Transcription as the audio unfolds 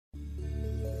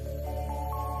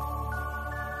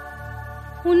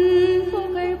உன்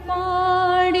புகழ்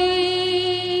பாடி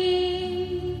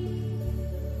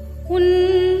உன்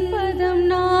பதம்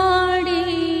நாடி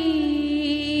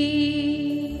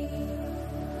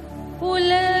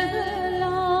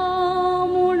உலகலாம்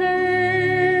உணர்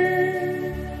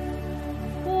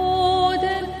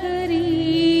ஓதற்கரியவன்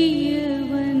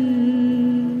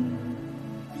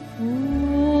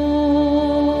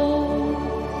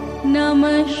நம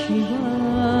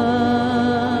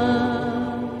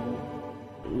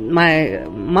My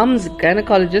mum's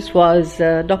gynecologist was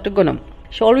Dr. Gunam.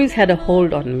 She always had a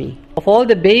hold on me. Of all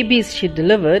the babies she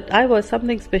delivered, I was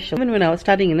something special. Even when I was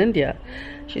studying in India,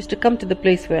 she used to come to the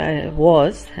place where I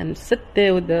was and sit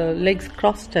there with the legs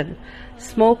crossed and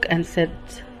smoke and said,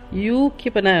 "You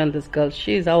keep an eye on this girl.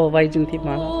 She is our Vaijanti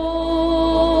Mala."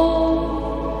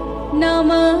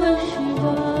 Namah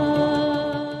Shivaya.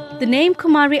 The name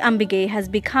Kumari Ambigay has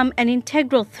become an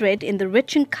integral thread in the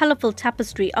rich and colourful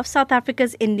tapestry of South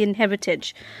Africa's Indian heritage.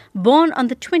 Born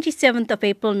on the 27th of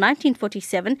April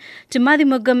 1947 to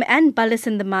Madhimugam and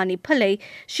Balasindamani Pillai,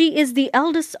 she is the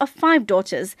eldest of 5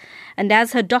 daughters and,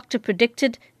 as her doctor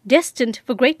predicted, destined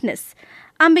for greatness.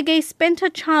 Ambigay spent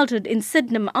her childhood in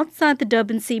Sydenham outside the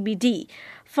Durban CBD.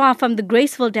 Far from the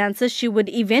graceful dancer she would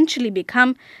eventually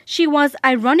become, she was,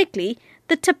 ironically,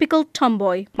 the typical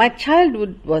tomboy. My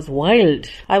childhood was wild.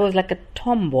 I was like a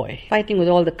tomboy, fighting with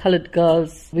all the colored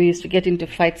girls. We used to get into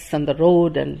fights on the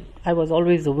road and I was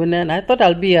always a winner. And I thought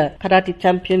I'll be a karate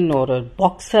champion or a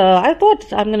boxer. I thought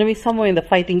I'm going to be somewhere in the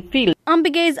fighting field.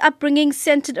 Ambigay's upbringing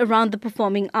centered around the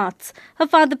performing arts. Her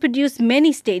father produced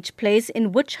many stage plays in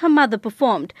which her mother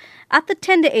performed. At the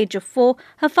tender age of 4,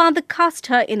 her father cast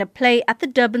her in a play at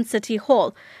the Durban City Hall.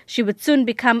 She would soon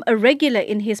become a regular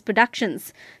in his productions.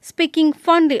 Speaking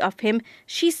fondly of him,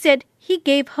 she said he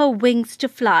gave her wings to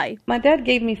fly. My dad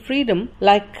gave me freedom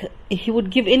like he would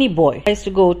give any boy. I used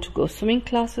to go swimming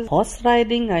classes, horse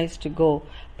riding, I used to go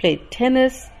play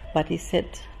tennis, but he said,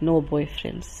 no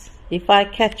boyfriends. If I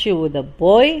catch you with a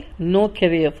boy, no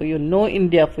career for you, no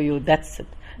India for you, that's it.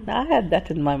 Now, I had that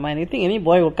in my mind. I think any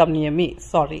boy will come near me.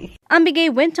 Sorry. Ambigay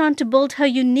went on to build her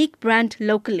unique brand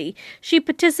locally. She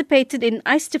participated in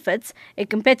Eistefits, a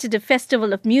competitive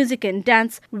festival of music and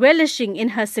dance, relishing in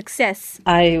her success.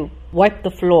 I wiped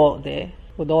the floor there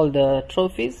with all the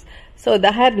trophies. So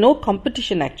they had no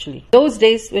competition actually. Those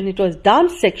days when it was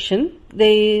dance section,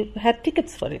 they had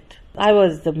tickets for it. I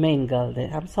was the main girl there.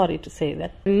 I'm sorry to say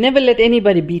that. Never let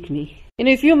anybody beat me. You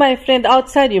know, if you're my friend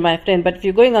outside, you're my friend. But if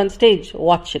you're going on stage,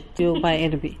 watch it. You're my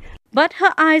enemy. But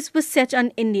her eyes were set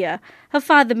on India. Her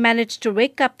father managed to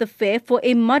rake up the fare for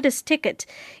a modest ticket.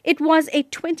 It was a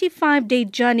 25-day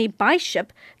journey by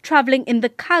ship, travelling in the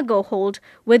cargo hold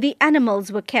where the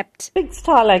animals were kept. Big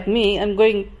star like me, I'm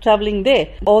travelling there.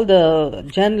 All the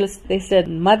journalists, they said,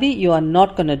 Madhi, you are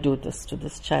not going to do this to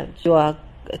this child. You are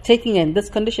taking her in this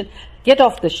condition. Get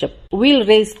off the ship. We'll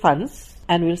raise funds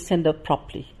and we'll send her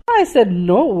properly. I said,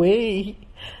 no way.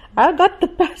 I got the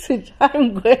passage.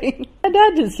 I'm going. My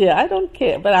dad is here. I don't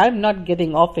care. But I'm not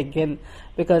getting off again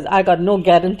because I got no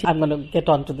guarantee I'm going to get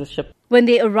onto the ship. When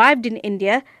they arrived in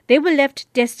India, they were left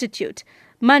destitute.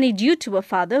 Money due to her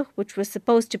father, which was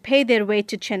supposed to pay their way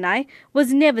to Chennai,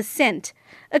 was never sent.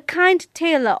 A kind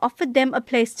tailor offered them a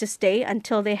place to stay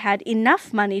until they had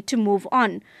enough money to move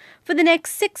on. For the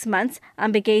next 6 months,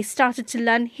 Ambigay started to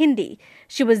learn Hindi.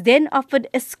 She was then offered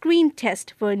a screen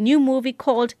test for a new movie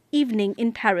called Evening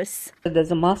in Paris. There's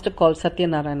a master called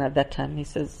Satyanarayana at that time. He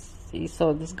says, he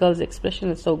saw this girl's expression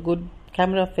is so good,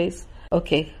 camera face.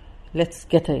 Okay, let's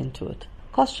get her into it.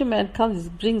 Costume man comes,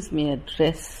 brings me a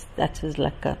dress that is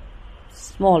like a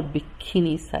small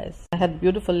bikini size. I had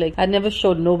beautiful legs. I never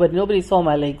showed nobody. Nobody saw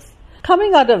my legs.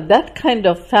 Coming out of that kind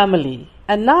of family,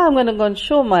 and now I'm going to go and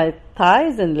show my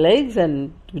thighs and legs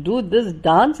and do this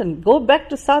dance and go back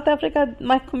to South Africa,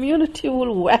 my community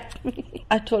will whack me.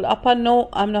 I told Appa, no,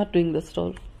 I'm not doing this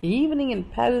role. Evening in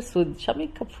Paris with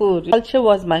Shami Kapoor. Culture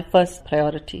was my first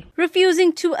priority.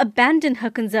 Refusing to abandon her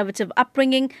conservative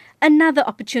upbringing, another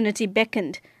opportunity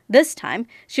beckoned. This time,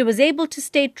 she was able to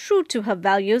stay true to her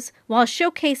values while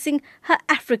showcasing her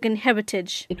African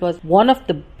heritage. It was one of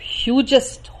the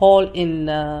hugest hall in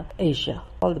Asia.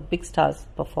 All the big stars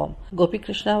performed. Gopi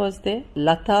Krishna was there,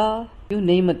 Lata, you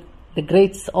name it. The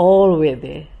greats all were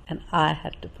there. And I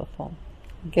had to perform.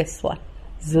 Guess what?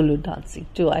 Zulu dancing,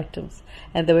 2 items.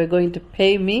 And they were going to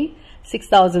pay me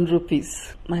 6,000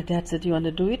 rupees. My dad said, you want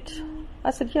to do it? I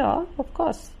said, yeah, of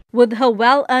course. With her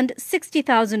well-earned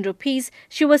 60,000 rupees,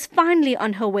 she was finally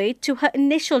on her way to her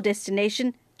initial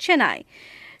destination, Chennai.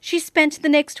 She spent the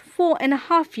next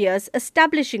 4.5 years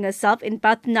establishing herself in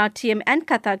Bharatanatyam and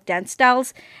Kathak dance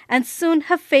styles, and soon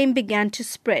her fame began to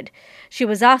spread. She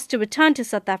was asked to return to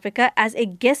South Africa as a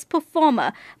guest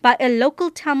performer by a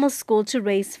local Tamil school to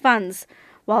raise funds.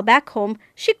 While back home,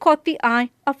 she caught the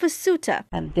eye of a suitor.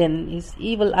 And then his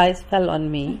evil eyes fell on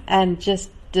me and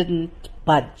just didn't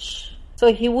budge.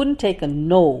 So he wouldn't take a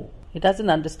no. He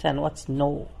doesn't understand what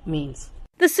no means.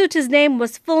 The suitor's name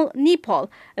was Phil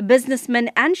Nepal, a businessman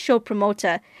and show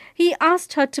promoter. He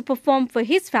asked her to perform for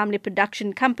his family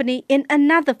production company in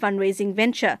another fundraising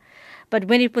venture. But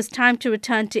when it was time to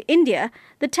return to India,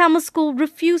 the Tamil school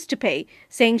refused to pay,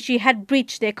 saying she had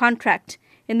breached their contract.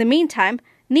 In the meantime,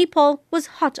 Nepal was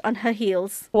hot on her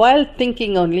heels. While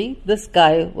thinking only, this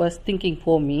guy was thinking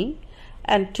for me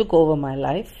and took over my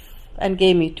life and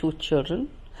gave me 2 children.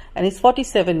 And he's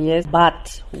 47 years,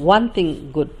 but one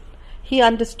thing good, he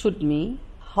understood me,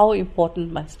 how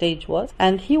important my stage was,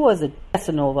 and he was a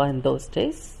Casanova in those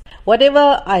days.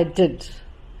 Whatever I did,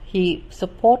 he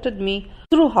supported me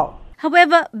throughout.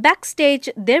 However, backstage,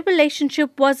 their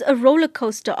relationship was a roller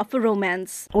coaster of a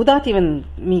romance. Without even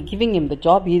me giving him the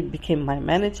job, he became my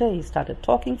manager. He started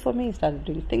talking for me, he started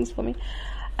doing things for me.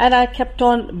 And I kept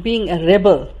on being a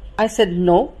rebel. I said,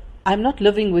 no, I'm not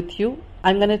living with you.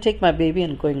 I'm going to take my baby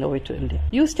and going away to India.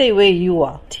 You stay where you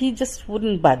are. He just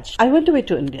wouldn't budge. I went away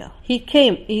to India. He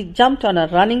jumped on a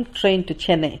running train to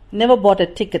Chennai. Never bought a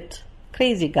ticket.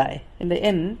 Crazy guy. In the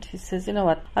end, he says, you know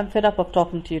what, I'm fed up of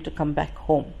talking to you to come back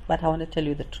home. But I want to tell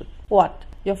you the truth. What?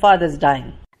 Your father's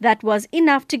dying. That was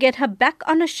enough to get her back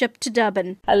on a ship to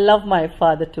Durban. I love my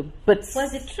father to bits.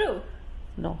 Was it true?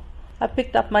 No. I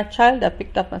picked up my child, I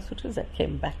picked up my suitcase, I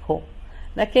came back home.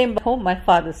 And I came back home, my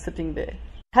father's sitting there.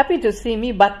 Happy to see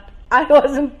me, but I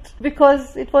wasn't,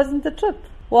 because it wasn't the truth.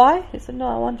 Why? He said, no,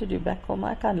 I wanted you back home.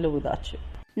 I can't live without you.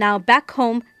 Now back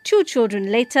home, 2 children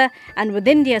later, and with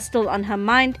India still on her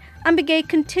mind, Ambigay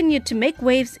continued to make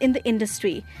waves in the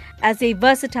industry. As a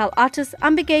versatile artist,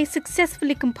 Ambigay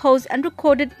successfully composed and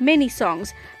recorded many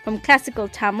songs, from classical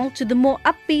Tamil to the more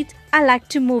upbeat I Like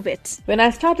to Move It. When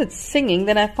I started singing,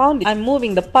 then I found I'm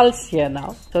moving the pulse here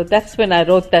now. So that's when I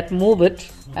wrote that Move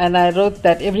It, and I wrote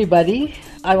that Everybody,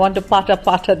 I Want to Pata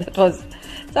Pata, that was...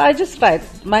 So I just tried.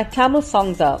 My Tamil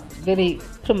songs are very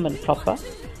prim and proper,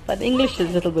 but English is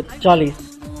a little bit jolly.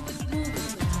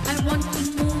 I want to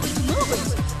move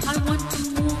it. I want to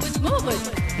move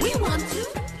it. We want to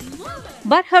move it.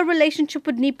 But her relationship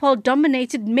with Nepal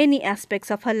dominated many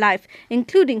aspects of her life,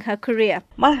 including her career.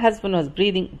 My husband was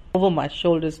breathing over my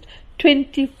shoulders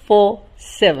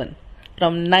 24/7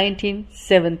 from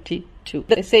 1972.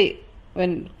 They say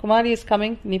when Kumari is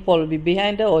coming, Nepal will be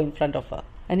behind her or in front of her.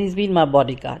 And he's been my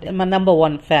bodyguard and my number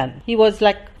 1 fan. He was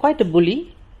like quite a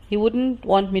bully. He wouldn't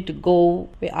want me to go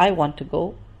where I want to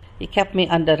go. He kept me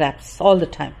under wraps all the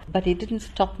time. But he didn't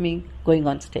stop me going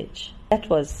on stage. That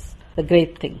was the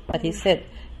great thing. But he said,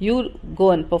 you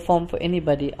go and perform for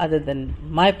anybody other than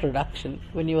my production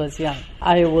when you was young.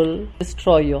 I will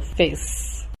destroy your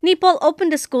face. Nepal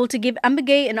opened a school to give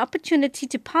Ambigay an opportunity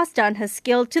to pass down her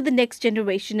skill to the next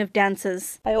generation of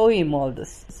dancers. I owe him all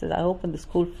this. He said, I opened the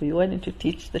school for you. Why didn't you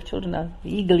teach? The children are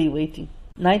eagerly waiting.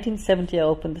 1970 I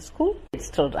opened the school. It's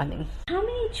still running. How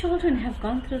many children have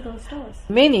gone through those doors?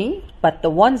 Many, but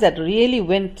the ones that really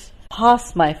went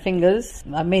past my fingers,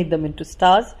 I made them into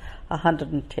stars,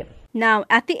 110. Now,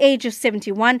 at the age of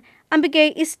 71,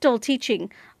 Ambigay is still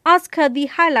teaching. Ask her the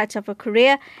highlight of her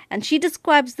career, and she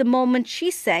describes the moment she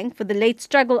sang for the late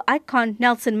struggle icon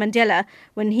Nelson Mandela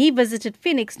when he visited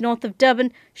Phoenix, north of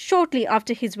Durban, shortly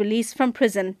after his release from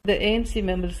prison. The ANC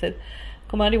member said,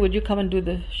 Kumari, would you come and do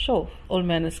the show? Old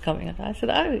man is coming. And I said,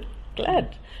 I'm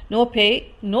glad. No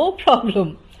pay, no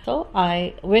problem. So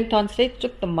I went on stage,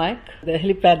 took the mic, the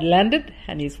helipad landed,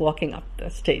 and he's walking up the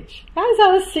stage. As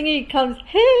I was singing, he comes,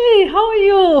 hey, how are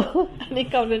you? And he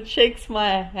comes and shakes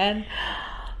my hand.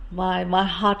 My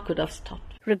heart could have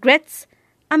stopped. Regrets?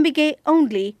 Ambigay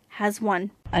only has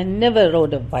one. I never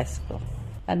rode a bicycle.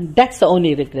 And that's the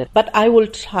only regret. But I will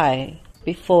try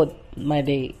before my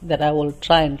day that I will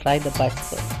try and ride a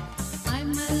bicycle.